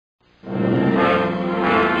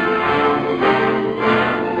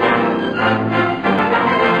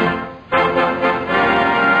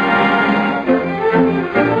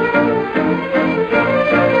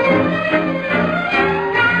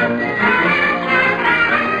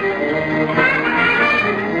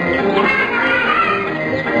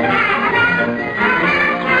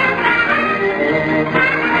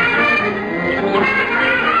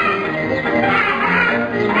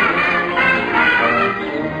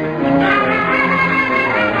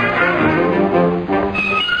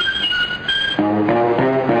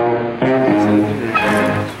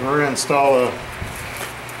install a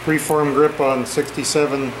Preform grip on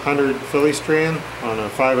 6700 Phillystran on a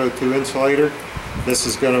 502 insulator. This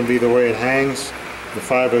is going to be the way it hangs. The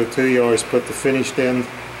 502, you always put the finished end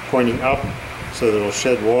pointing up so that it'll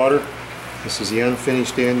shed water. This is the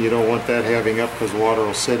unfinished end. You don't want that having up because water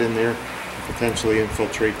will sit in there and potentially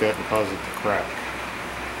infiltrate that and cause it to crack.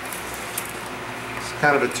 It's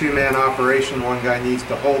kind of a two-man operation. One guy needs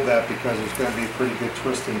to hold that because there's going to be a pretty good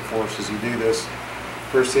twisting force as you do this.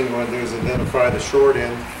 First thing you want to do is identify the short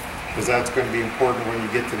end, because that's going to be important. When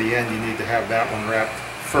you get to the end, you need to have that one wrapped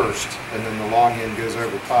first, and then the long end goes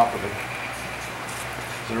over top of it.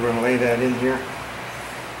 So we're going to lay that in here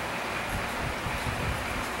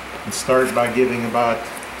and start by giving about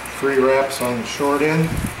 3 wraps on the short end.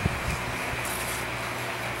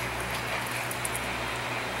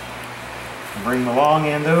 Bring the long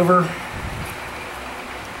end over,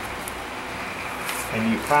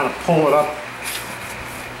 and you kind of pull it up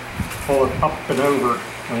and over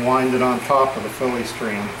and wind it on top of the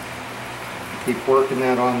Phillystran. Keep working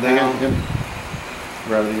that on down.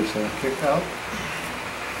 Rather use a kick out.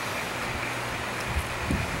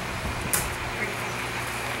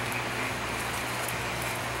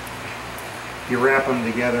 You wrap them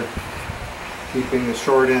together, keeping the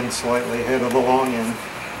short end slightly ahead of the long end.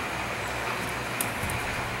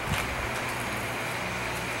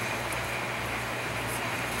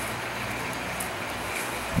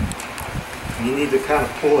 You need to kind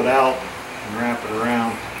of pull it out and wrap it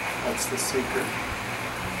around. That's the secret.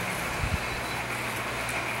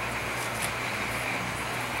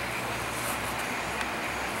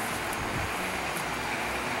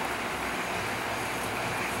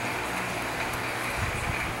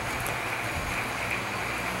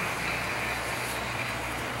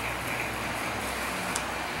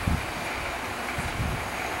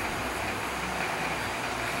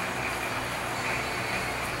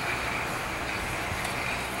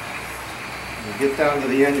 You get down to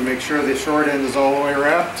the end, you make sure the short end is all the way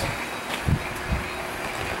wrapped.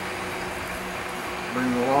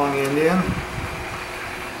 Bring the long end in.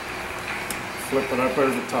 Flip it up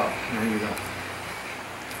over the top. There you go.